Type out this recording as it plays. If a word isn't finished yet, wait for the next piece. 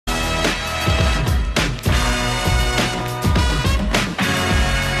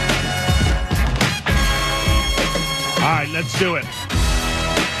let's do it.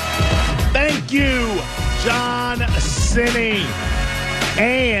 Thank you, John Sinney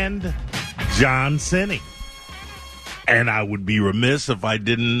and John Sinney. And I would be remiss if I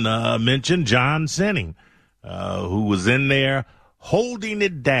didn't mention John Sinney, who was in there holding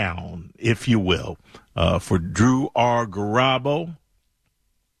it down, if you will, for Drew R. Garabo.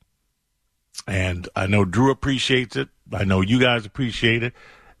 And I know Drew appreciates it. I know you guys appreciate it.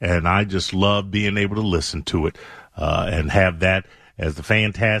 And I just love being able to listen to it and have that as the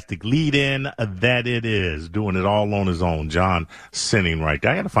fantastic lead-in that it is, doing it all on his own. John Sinney right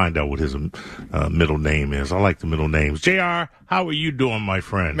there. I got to find out what his middle name is. I like the middle names. JR, how are you doing, my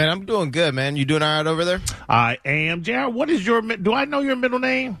friend? Man, I'm doing good, man. You doing all right over there? I am. JR, what is do I know your middle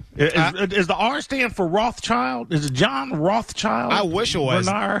name? Is the R stand for Rothschild? Is it John Rothschild? I wish it was.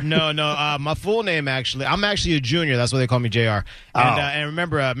 Bernard? No. My full name, actually. I'm actually a junior. That's why they call me JR. And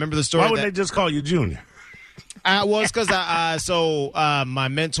remember the story. Why wouldn't they just call you Junior? Well, it's because my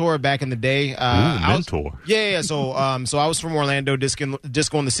mentor back in the day. Mentor. So I was from Orlando. Disco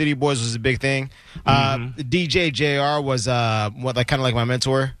and the City Boys was a big thing. DJ JR was kind of like my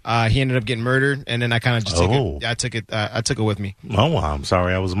mentor. He ended up getting murdered, and then I kind of just took it. I took it with me. Oh, I'm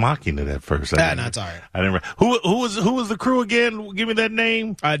sorry. I was mocking it at first. No, it's all right. I didn't. Who was the crew again? Give me that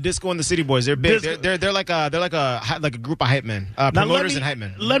name. Disco and the City Boys. They're big. They're like a group of hype men, promoters and hype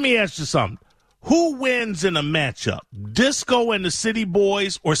men. Let me ask you something. Who wins in a matchup? Disco and the City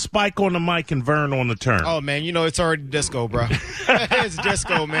Boys or Spike on the mic and Vern on the turn? Oh, man, it's already Disco, bro. It's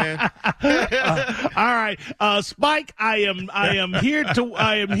Disco, man. All right. Spike, I am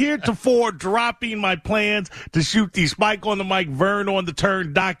heretofore dropping my plans to shoot the Spike on the mic, Vern on the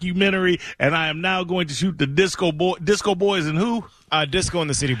turn documentary, and I am now going to shoot the Disco Boys and who? Disco and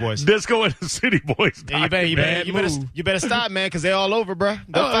the City Boys. Disco and the City Boys. Yeah, you better stop, man, because they're all over, bro.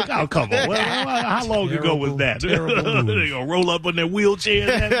 Oh, come on. Well, how long ago was that? They gonna roll up in their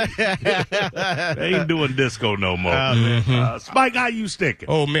wheelchair. They ain't doing disco no more. Spike, how you sticking?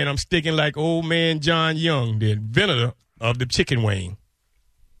 Oh, man, I'm sticking like old man John Young, the inventor of the chicken wing.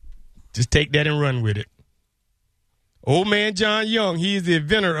 Just take that and run with it. Old man John Young, he's the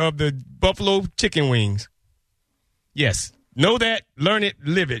inventor of the buffalo chicken wings. Yes. Know that, learn it,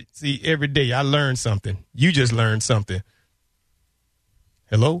 live it. See, every day I learn something. You just learned something.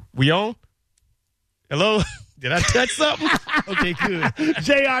 Hello? We on? Hello? Did I touch something? Okay, good.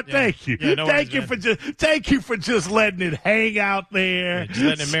 JR, thank you. Yeah, no thank worries, you thank you for just letting it hang out there. Yeah, just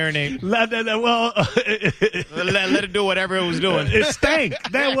letting it marinate. Let it do whatever it was doing. It stank.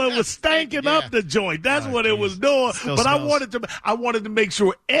 That one was stanking up the joint. That's what it was doing. Still but smells. I wanted to make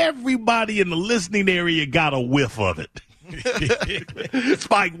sure everybody in the listening area got a whiff of it.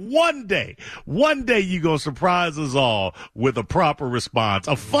 Spike, one day you gonna surprise us all with a proper response,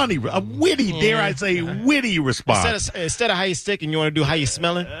 a witty, dare I say, witty response. Instead of how you sticking, you want to do how you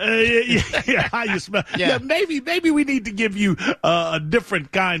smelling? Yeah, how you smell. Yeah, maybe we need to give you a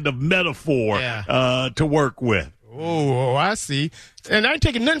different kind of metaphor to work with. Oh, I see. And I ain't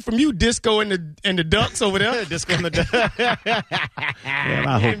taking nothing from you, Disco and the Ducks over there. Disco and the Ducks. Man,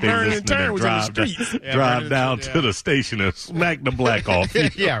 I hope they listen to drive down to the station and smack the black off.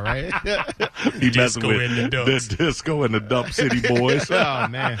 Yeah, right. He messing with the Disco and the Dump City Boys. Oh,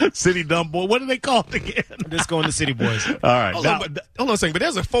 man. City Dump Boy. What are they called again? Disco and the City Boys. All right. Hold on a second. But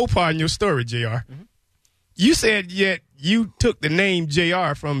there's a faux pas in your story, JR. Mm-hmm. You said you took the name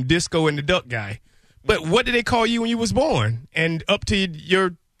JR from Disco and the Duck guy. But what did they call you when you was born and up to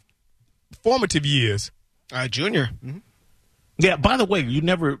your formative years? Junior. Mm-hmm. Yeah, by the way, you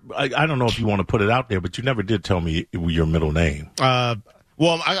never, I don't know if you want to put it out there, but you never did tell me your middle name. Well,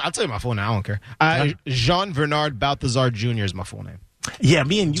 I'll tell you my full name. I don't care. Jean Bernard Balthazar Jr. is my full name. Yeah,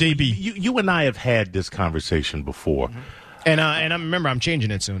 me and you, JB. You and I have had this conversation before. Mm-hmm. And I remember I'm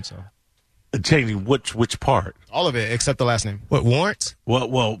changing it soon, so. Changing which part? All of it except the last name. What, Lawrence?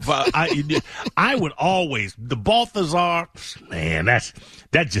 Well, I would always, the Balthazar, man, that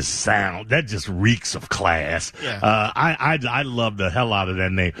just reeks of class. Yeah. I love the hell out of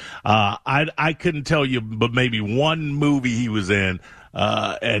that name. I couldn't tell you, but maybe one movie he was in,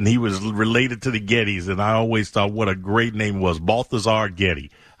 and he was related to the Gettys, and I always thought what a great name was, Balthazar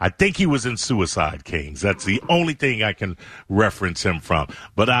Getty. I think he was in Suicide Kings. That's the only thing I can reference him from.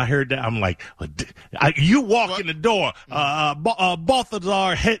 But I heard that. I'm like, you walk in the door.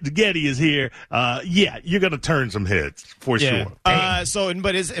 Balthazar Getty is here. Yeah, you're going to turn some heads for sure. But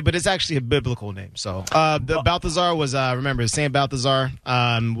it's actually a biblical name. So the Balthazar was, remember, Saint Balthazar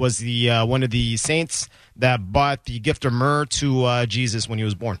was the one of the saints that bought the gift of myrrh to Jesus when he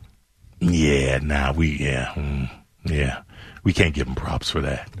was born. Yeah, we can't give him props for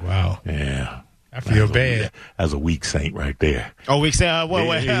that. Wow. Yeah. I feel bad. As a weak saint right there. Oh, weak saint.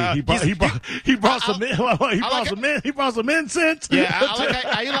 He brought some incense. Yeah,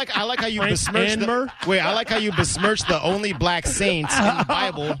 I like how you besmirched I like how you besmirched the only black saints in the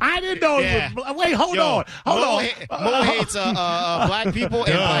Bible. I didn't know. Wait, hold on. Mo hates black people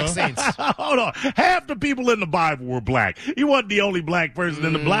and black saints. Hold on. Half the people in the Bible were black. He wasn't the only black person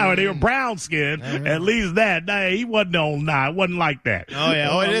in the Bible. They were brown skinned. At least that. He wasn't on. Nah, it wasn't like that. Oh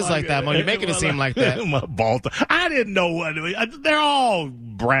yeah. It is like that. You're making it seem like that. I didn't know what. They're all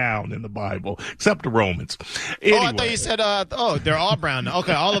brown in the Bible except the Romans. Anyway. Oh, I thought you said. They're all brown.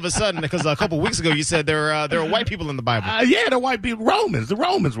 Okay, all of a sudden, because a couple weeks ago you said there are white people in the Bible. Yeah, they're white people. The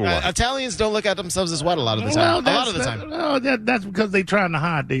Romans were white. Italians don't look at themselves as white a lot of the time. That's because they're trying to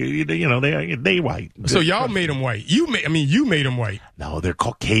hide. They white. So y'all made them white. You made them white. No, they're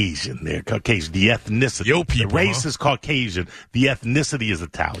Caucasian. They're Caucasian. The ethnicity. Yo, people, the race is Caucasian. The ethnicity is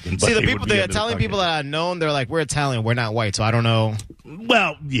Italian. See, the Italian people that I've known, they're like, we're Italian, we're not white. So I don't know.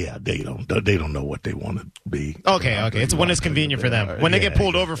 Well, yeah, they don't know what they want to be. Okay. It's when it's convenient for them. When they get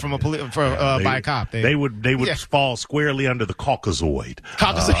pulled over from by a cop, they would fall squarely under the Caucasoid.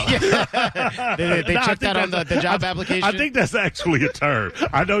 They checked that on the job application. I think that's actually a term.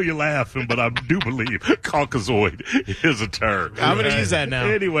 I know you're laughing, but I do believe Caucasoid is a term. I'm going to use that now.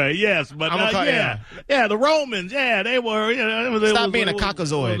 Anyway, yes, but the Romans, they were. Stop being a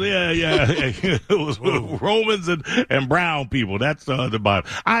Caucasoid. It was Romans and brown people. That's the Bible.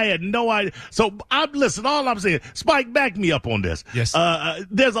 I had no idea. So listen. All I'm saying, Spike, back me up on this. Yes.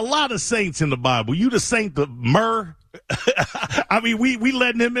 There's a lot of saints in the Bible. You the saint of myrrh. I mean, we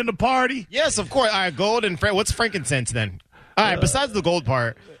letting him in the party. Yes, of course. All right, gold and what's frankincense then? All right, besides the gold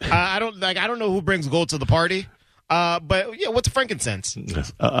part, I don't know who brings gold to the party. But yeah, what's frankincense? Same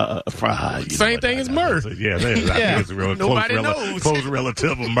thing as myrrh. Yeah, I think it's a real close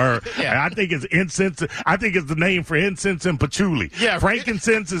relative of myrrh. Yeah. I think it's incense. I think it's the name for incense and patchouli. Yeah,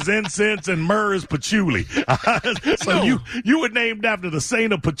 frankincense is incense and myrrh is patchouli. So you were named after the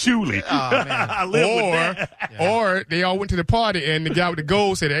saint of patchouli. Oh, man. I live with that. Or they all went to the party and the guy with the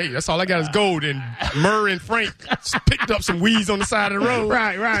gold said, "Hey, that's all I got is gold." And Murr and Frank picked up some weeds on the side of the road.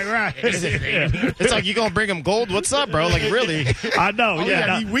 Right. It's like you gonna bring him gold? What's up, bro? Like, really? I know.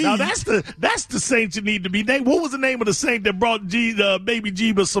 Now that's the saint you need to be named. What was the name of the saint that brought baby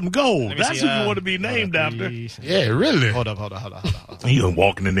Jeebus some gold? That's who you want to be named after. Yeah, really. Hold up. You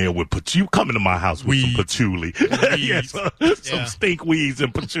walking in there with patchouli. You coming to my house with some patchouli. Some stink weeds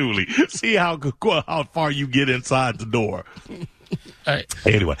and patchouli. See how far you get inside the door. Right.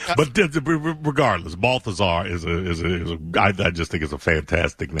 Anyway, but regardless, Balthazar is I just think it's a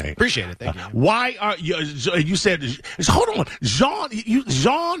fantastic name. Appreciate it. Thank you. Why are you said? Hold on,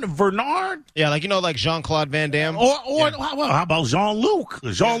 Jean Bernard? Yeah, like Jean-Claude Van Damme, or how about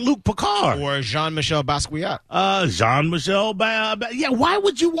Jean-Luc Picard, or Jean-Michel Basquiat? Jean-Michel. Yeah, why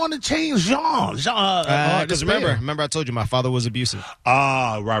would you want to change Jean? Because remember, I told you my father was abusive.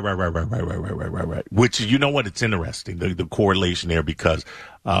 Right. Which, you know what? It's interesting the correlation there, because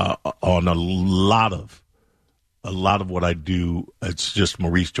on a lot of what I do, it's just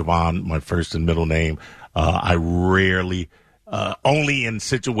Maurice Jovan, my first and middle name. I rarely, only in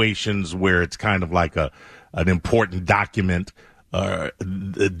situations where it's kind of like an important document,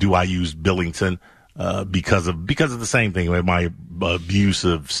 do I use Billington, because of the same thing. My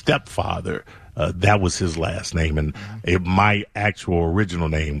abusive stepfather, that was his last name, and my actual original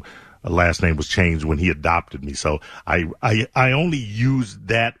name. Last name was changed when he adopted me, so I only use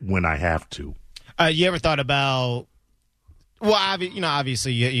that when I have to. You ever thought about? Well,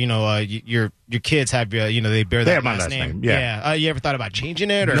 obviously, your kids have they bear that last name. Yeah. You ever thought about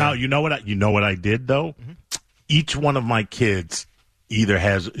changing it? Or? No, you know what I did though. Mm-hmm. Each one of my kids either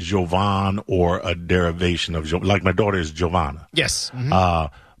has Jovan or a derivation of Jovan. Like my daughter is Giovanna. Yes.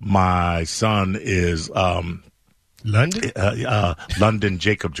 Mm-hmm. My son is London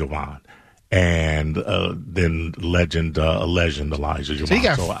Jacob Jovan, and then legend Elijah Jovan. So you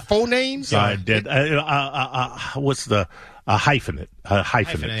got four names? I did. What's the hyphenate?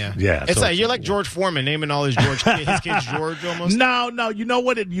 Hyphenate. Yeah. It's you're like George Foreman naming all his kids George almost. No. You know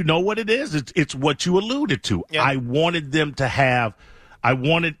what it is? It's what you alluded to. Yep. I wanted them to have. I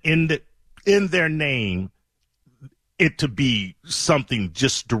wanted in their name it to be something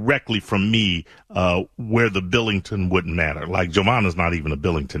just directly from me, where the Billington wouldn't matter. Like Giovanna's not even a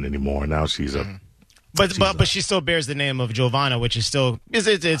Billington anymore. Now she's a. But she still bears the name of Giovanna, which is still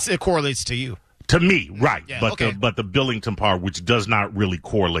it correlates to you. To me, right. Yeah, but okay. the Billington part, which does not really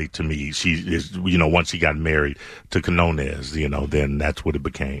correlate to me. She is, once she got married to Quinones, then that's what it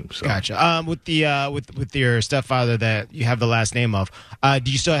became. So. Gotcha. With your stepfather that you have the last name of,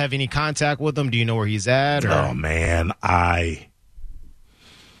 do you still have any contact with him? Do you know where he's at? Or? Oh man,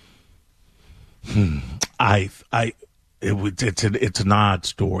 it's an odd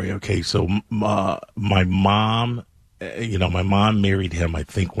story. Okay, so my mom. My mom married him, I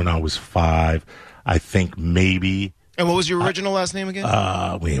think, when I was 5. I think maybe. And what was your original last name again?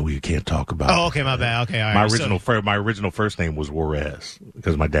 We can't talk about. Oh, okay, my bad. Okay, all right. My original first name was Juarez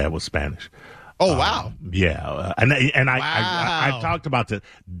because my dad was Spanish. Oh wow. Yeah, I talked about that,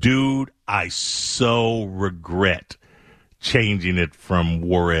 dude. I so regret changing it from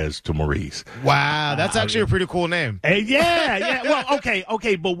Juarez to Maurice. Wow, that's actually a pretty cool name. Yeah. Well,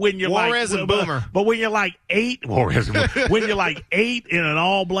 okay, but when you're Juarez and Boomer, but when you're like 8, Juarez, when you're like 8 in an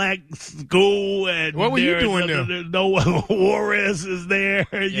all-black school, and what were you doing there? No Juarez is there.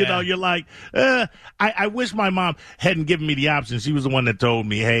 You're like, I wish my mom hadn't given me the option. She was the one that told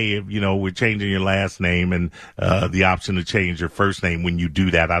me, hey, if we're changing your last name and the option to change your first name. When you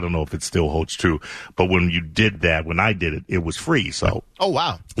do that, I don't know if it still holds true, but when you did that, when I did it, it was free. So, oh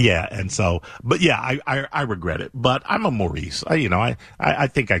wow, yeah, and so, but yeah, I regret it. But I'm a Maurice. I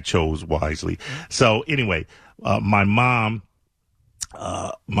think I chose wisely. So anyway, my mom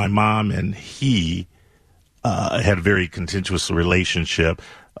and he had a very contentious relationship.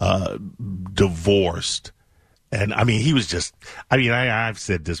 Divorced. And he was just, I've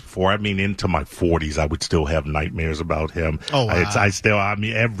said this before. Into my 40s, I would still have nightmares about him. Oh, wow.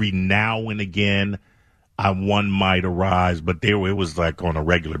 Every now and again, one might arise, but it was like on a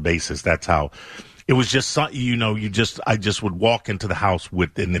regular basis. That's how it was. Just I just would walk into the house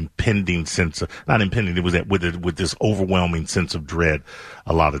with an impending sense of, not impending. It was with this overwhelming sense of dread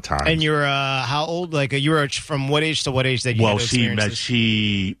a lot of times. And you're how old? Like you were from what age to what age that you? Well,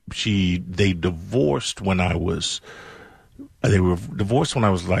 they divorced when I was. They were divorced when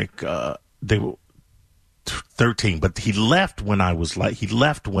I was like they were 13, but he left when I was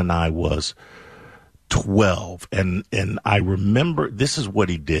 12, and I remember this is what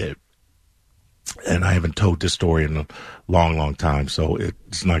he did, and I haven't told this story in a long time, so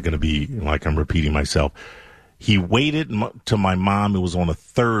it's not going to be like I'm repeating myself. He waited to my mom. It was on a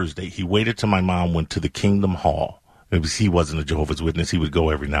Thursday. He waited till my mom went to the Kingdom Hall. He wasn't a Jehovah's Witness. He would go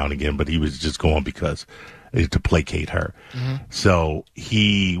every now and again, but he was just going because to placate her. Mm-hmm. So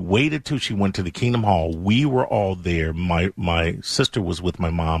he waited till she went to the Kingdom Hall. We were all there. My sister was with my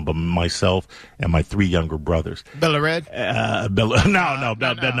mom, but myself and my 3 younger brothers. Bella Red?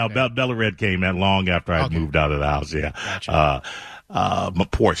 Bella Red came in long after I moved out of the house. Yeah, gotcha.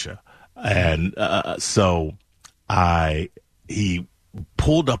 Portia, and so he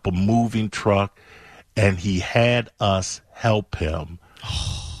pulled up a moving truck, and he had us help him.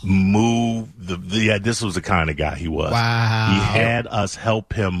 Move this was the kind of guy he was. Wow. He had us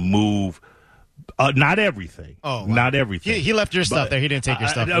help him move not everything. Oh, wow. Not everything. He left your stuff there. He didn't take your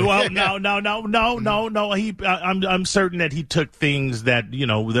stuff. Well, no. I'm certain that he took things that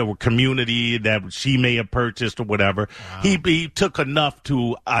that were community that she may have purchased or whatever. Wow. He took enough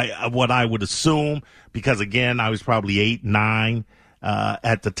to what I would assume, because again I was probably 8, 9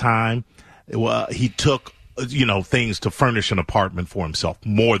 at the time. He took things to furnish an apartment for himself,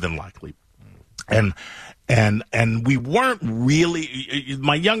 more than likely. And we weren't really,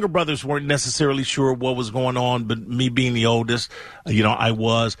 my younger brothers weren't necessarily sure what was going on, but me being the oldest, I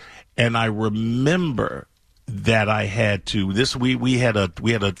was. And I remember that I had to, we had a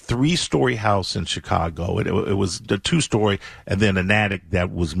 3-story house in Chicago. It was the 2-story and then an attic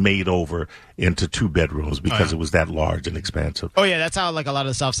that was made over into 2 bedrooms because it was that large and expansive. Oh yeah, that's how like a lot of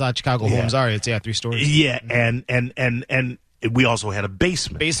the South Side Chicago homes are. It's 3 stories. Yeah, and we also had a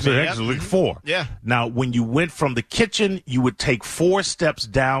basement. So actually 4. Yeah. Now, when you went from the kitchen, you would take 4 steps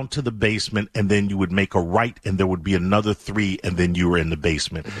down to the basement, and then you would make a right, and there would be another 3, and then you were in the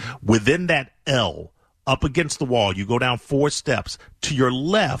basement. Mm-hmm. Within that L, up against the wall, you go down 4 steps. To your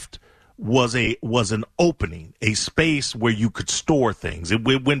left was an opening, a space where you could store things. It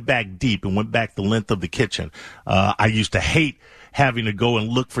went back deep and went back the length of the kitchen. I used to hate having to go and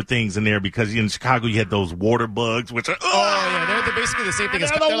look for things in there because in Chicago you had those water bugs, which are they're basically the same thing. They're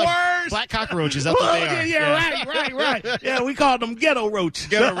the worst. Like black cockroaches. That's what they are. Yeah, right. Yeah, we called them ghetto roaches.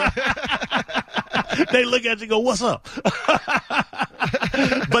 They look at you and go, "What's up?"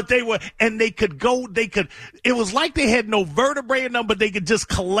 But they were, and it was like they had no vertebrae in them, but they could just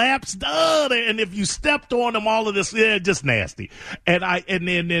collapse. And if you stepped on them, all of this, just nasty. And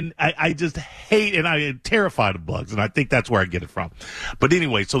I just hate, and I am terrified of bugs. And I think that's where I get it from. But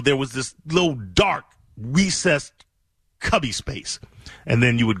anyway, so there was this little dark, recessed cubby space. And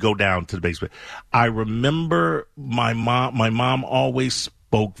then you would go down to the basement. I remember my mom always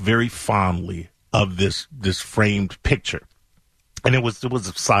spoke very fondly of this framed picture. And it was a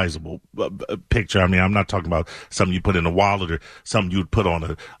sizable picture. I mean, I'm not talking about something you put in a wallet or something you would put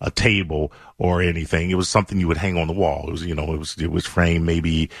on a table or anything. It was something you would hang on the wall. It was, it was framed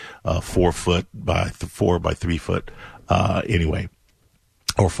maybe 4 foot by 4 by 3 foot, anyway,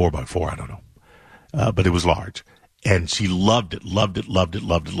 or 4 by 4. I don't know, but it was large. And she loved it.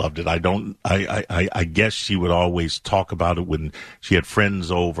 I guess she would always talk about it when she had friends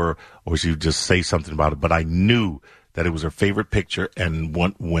over, or she would just say something about it. But I knew that it was her favorite picture. And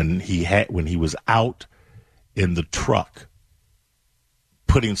when he was out in the truck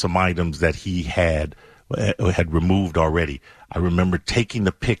putting some items that he had removed already, I remember taking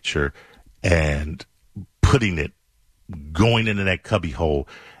the picture and going into that cubby hole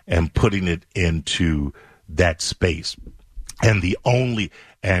and putting it into that space. And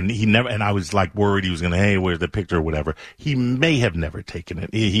I was like worried he was going to, hey, where's the picture or whatever. He may have never taken it.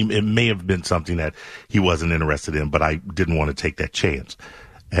 It may have been something that he wasn't interested in, but I didn't want to take that chance.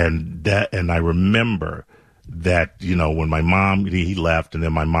 And I remember that, when my mom, he left, and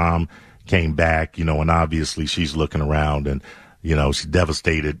then my mom came back, and obviously she's looking around, and, she's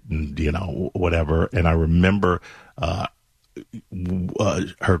devastated, and, whatever. And I remember,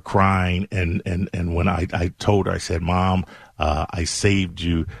 her crying, and when I told her, I said, Mom, I saved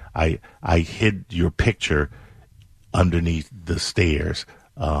you. I hid your picture underneath the stairs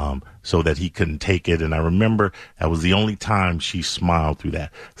so that he couldn't take it. And I remember that was the only time she smiled through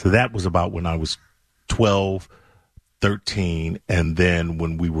that. So that was about when I was 12, 13, and then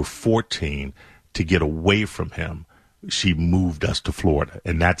when we were 14, to get away from him, she moved us to Florida,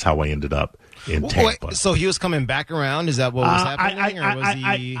 and that's how I ended up in Tampa. Wait, so he was coming back around? Is that what was happening? Or was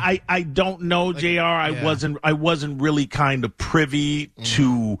he... I don't know, JR. I wasn't really kind of privy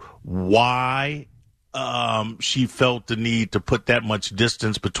to why she felt the need to put that much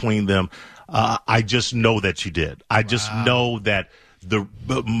distance between them. I just know that she did. I just know that the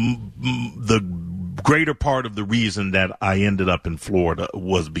greater part of the reason that I ended up in Florida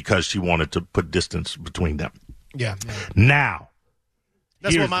was because she wanted to put distance between them. Yeah. Now,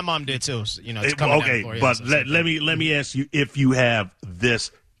 that's what my mom did too. It's coming okay, down but let me ask you if you have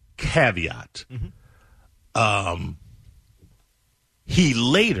this caveat. Mm-hmm. He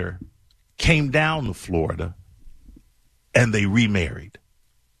later came down to Florida, and they remarried.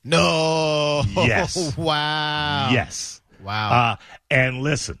 No. Yes. Wow. Yes. Wow. And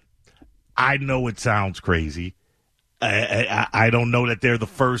listen, I know it sounds crazy. I don't know that they're the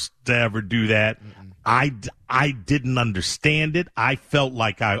first to ever do that. Mm-mm. I didn't understand it. I felt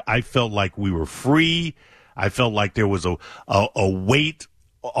like we were free. I felt like there was a weight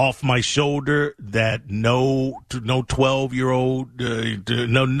off my shoulder that no 12-year-old,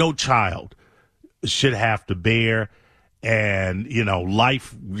 no child should have to bear. And,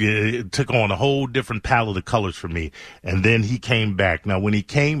 life took on a whole different palette of colors for me. And then he came back. Now, when he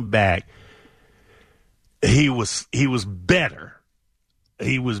came back, he was better.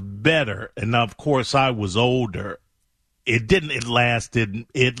 He was better, and of course I was older. It lasted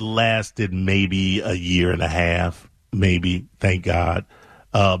maybe a year and a half, maybe, thank God.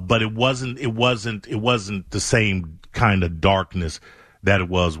 But it wasn't the same kind of darkness that it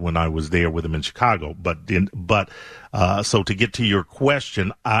was when I was there with him in Chicago. So to get to your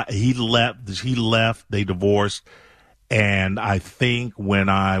question, he left, they divorced, and I think when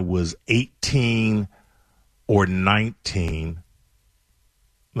I was 18 or 19,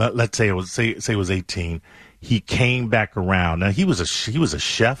 let's say it was 18. He came back around. Now he was a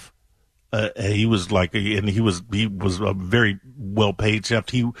chef. He was a very well paid chef.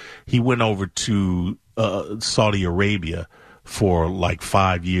 He went over to Saudi Arabia for like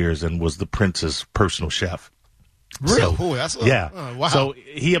 5 years and was the prince's personal chef. Really? So, wow. So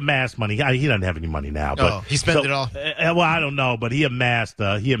he amassed money. He doesn't have any money now. But he spent it all? Well, I don't know, but he amassed,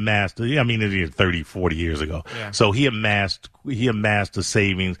 I mean, it was 30, 40 years ago. Yeah. So he amassed the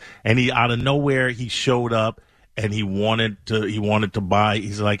savings, and he, out of nowhere, he showed up, and he wanted to buy,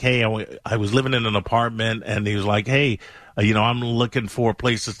 he's like, hey, I was living in an apartment, and he was like, hey, I'm looking for a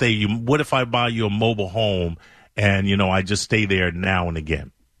place to stay. What if I buy you a mobile home, and, I just stay there now and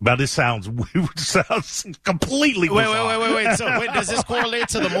again? But this sounds completely bizarre. Wait. So does this correlate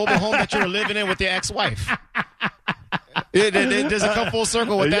to the mobile home that you were living in with your ex-wife? Does it come full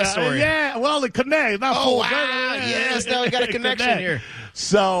circle with that story? Yeah, well, it connects. Not oh, full wow. Yes, now we got a connection here.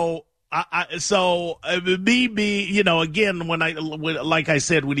 So, again, like I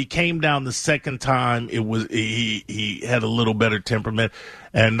said, when he came down the second time, it was he had a little better temperament,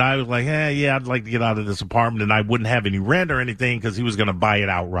 and I was like, yeah, I'd like to get out of this apartment, and I wouldn't have any rent or anything because he was going to buy it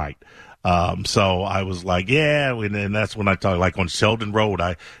outright. So I was like, yeah, and that's when I talked, like on Sheldon Road,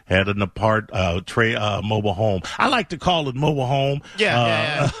 I had an mobile home. I like to call it mobile home.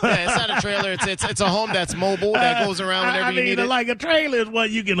 Yeah. It's not a trailer. It's a home that's mobile that goes around whenever you need it. Like a trailer is what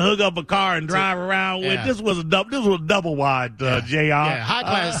you can hook up a car and drive around with. This was a double wide, JR. Yeah,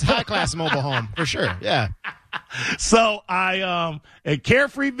 high class mobile home for sure. Yeah. So I at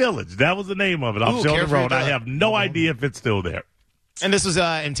Carefree Village, that was the name of it off Sheldon Road. I have no idea if it's still there. And this was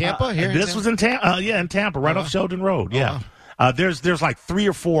in Tampa? Was in Tampa. In Tampa, right off Sheldon Road. Yeah. There's like 3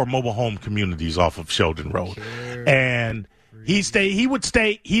 or 4 mobile home communities off of Sheldon Road. And he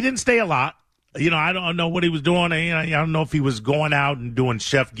didn't stay a lot. I don't know what he was doing. I don't know if he was going out and doing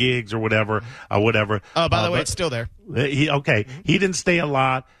chef gigs or whatever. Oh, by the way, it's still there. He didn't stay a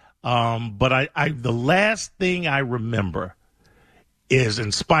lot. But the last thing I remember is,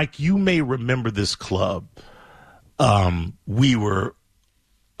 and Spike, you may remember this club.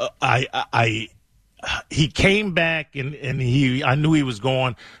 He came back and I knew he was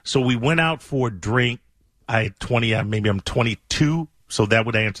going. So we went out for a drink. I had 20, maybe I'm 22. So that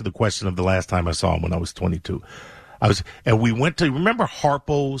would answer the question of the last time I saw him when I was 22. And we went to, remember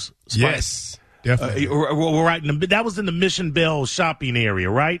Harpo's? Spike? Yes. Definitely. We're right that was in the Mission Bell shopping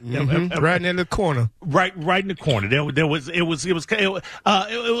area, right? Mm-hmm. Right in the corner. Right in the corner. It was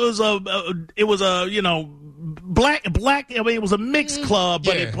black. I mean, it was a mixed club,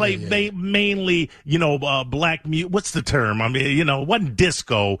 but it played mainly, black music. What's the term? I mean, it wasn't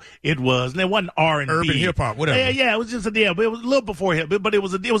disco. It wasn't R&B. Urban hip hop, whatever. Yeah. It was just but it was a little before hip, but it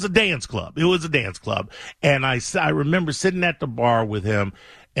was a dance club. It was a dance club, and I remember sitting at the bar with him.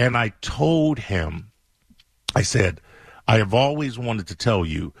 And I told him, I said, I have always wanted to tell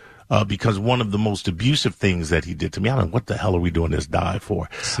you, because one of the most abusive things that he did to me, I don't know, what the hell are we doing this dive for?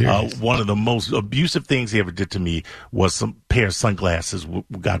 One of the most abusive things he ever did to me was some pair of sunglasses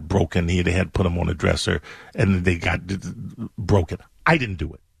got broken. He had put them on a dresser, and they got broken. I didn't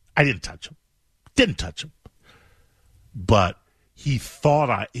do it. I didn't touch them. Didn't touch them. But he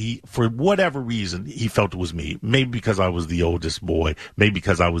thought for whatever reason, he felt it was me. Maybe because I was the oldest boy. Maybe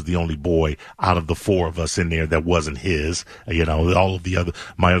because I was the only boy out of the 4 of us in there that wasn't his. All of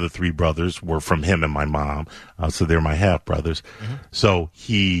my other 3 brothers were from him and my mom. So they're my half brothers. Mm-hmm. So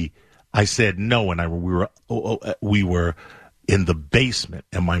I said no, and we were in the basement,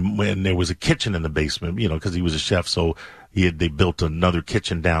 and there was a kitchen in the basement, because he was a chef. So they built another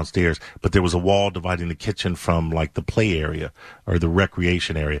kitchen downstairs, but there was a wall dividing the kitchen from like the play area or the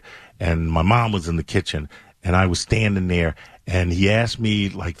recreation area. And my mom was in the kitchen, and I was standing there, and he asked me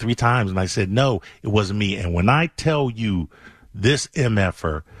like 3 times, and I said, no, it wasn't me. And when I tell you, this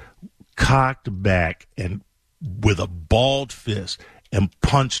MFer cocked back and with a balled fist and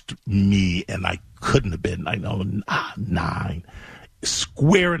punched me, and I couldn't have been, 9,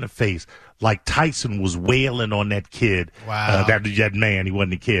 square in the face. Like Tyson was wailing on that kid. Wow. That man, he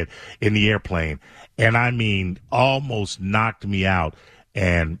wasn't a kid, in the airplane. And I mean, almost knocked me out.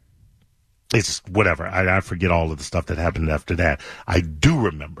 And it's whatever. I forget all of the stuff that happened after that. I do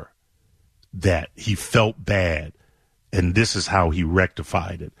remember that he felt bad. And this is how he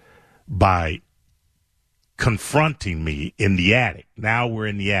rectified it, by confronting me in the attic. Now we're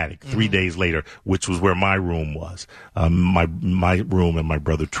in the attic 3 days later, which was where my room was. My room and my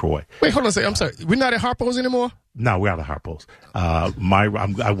brother Troy. Wait, hold on a second. I'm sorry. We're not at Harpo's anymore? No, we're out of Harpo's.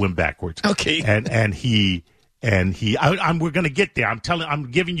 I went backwards. Okay. We're going to get there.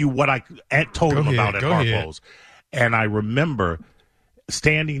 I'm giving you what I told him about at Harpo's. And I remember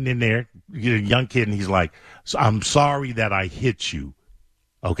standing in there, a young kid, and he's like, I'm sorry that I hit you.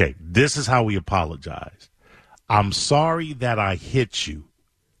 Okay, this is how we apologized. I'm sorry that I hit you,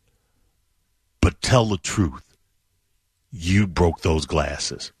 but tell the truth. You broke those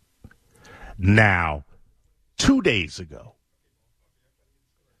glasses. Now, 2 days ago,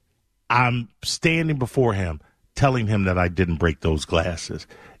 I'm standing before him, telling him that I didn't break those glasses,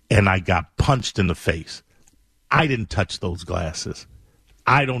 and I got punched in the face. I didn't touch those glasses.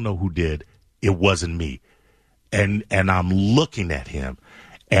 I don't know who did. It wasn't me. And I'm looking at him.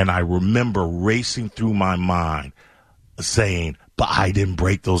 And I remember racing through my mind saying, but I didn't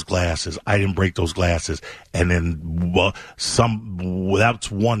break those glasses. I didn't break those glasses. And then that's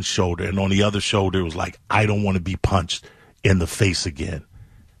one shoulder. And on the other shoulder, it was like, I don't want to be punched in the face again.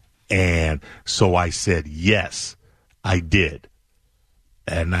 And so I said, yes, I did.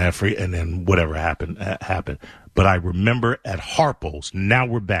 And then whatever happened. But I remember at Harpo's. Now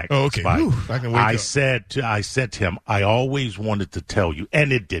we're back. Oh, okay. I said to him, I always wanted to tell you,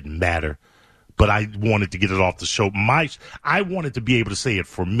 and it didn't matter, but I wanted to get it off the show. I wanted to be able to say it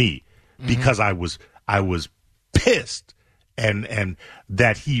for me because I was pissed, and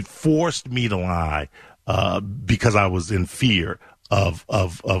that he forced me to lie because I was in fear of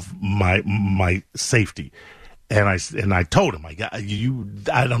my safety. And I told him, I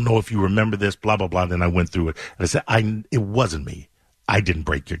don't know if you remember this, blah, blah, blah. Then I went through it. And I said, it wasn't me. I didn't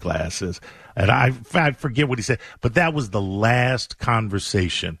break your glasses. And I forget what he said. But that was the last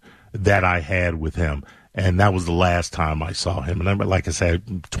conversation that I had with him. And that was the last time I saw him. And like I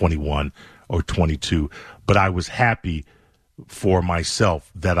said, 21 or 22. But I was happy for myself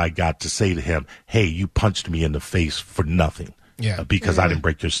that I got to say to him, hey, you punched me in the face for nothing. Yeah, because I didn't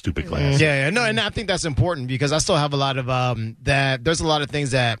break your stupid glass. Yeah, no, and I think that's important because I still have a lot of that. There's a lot of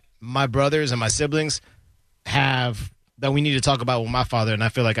things that my brothers and my siblings have that we need to talk about with my father, and I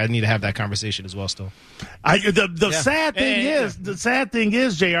feel like I need to have that conversation as well. Still, the sad thing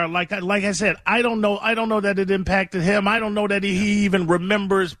is, JR. Like I said, I don't know that it impacted him. I don't know that he even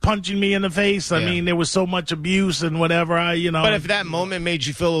remembers punching me in the face. I mean, there was so much abuse and whatever. But if that moment made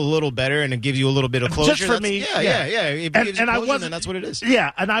you feel a little better and it gives you a little bit of closure, just for me, yeah. If it gives you closure, then that's what it is.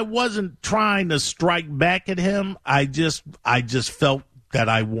 Yeah, and I wasn't trying to strike back at him. I just felt that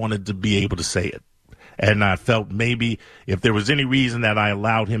I wanted to be able to say it. And I felt maybe if there was any reason that I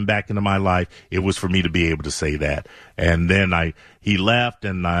allowed him back into my life, it was for me to be able to say that. And then he left,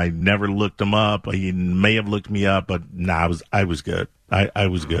 and I never looked him up. He may have looked me up, but I was good. I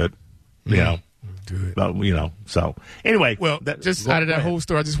was good. You know. Good. So anyway. Well, just out of that whole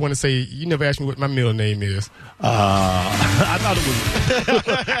story, I just want to say you never asked me what my middle name is. I thought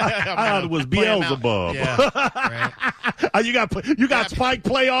it was Beelzebub. Yeah, right. You got Spike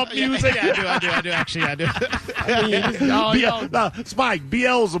playoff music. Yeah, I do. Actually, I do. Spike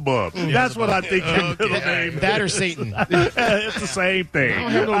Beelzebub. That's what I think your middle name. That or Satan. It's the same thing. I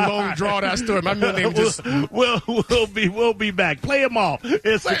don't have no long drawn out story. My middle name just. We'll be back. Play them off.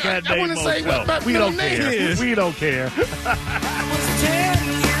 It's the Cat Name Motel. We don't care. We don't care.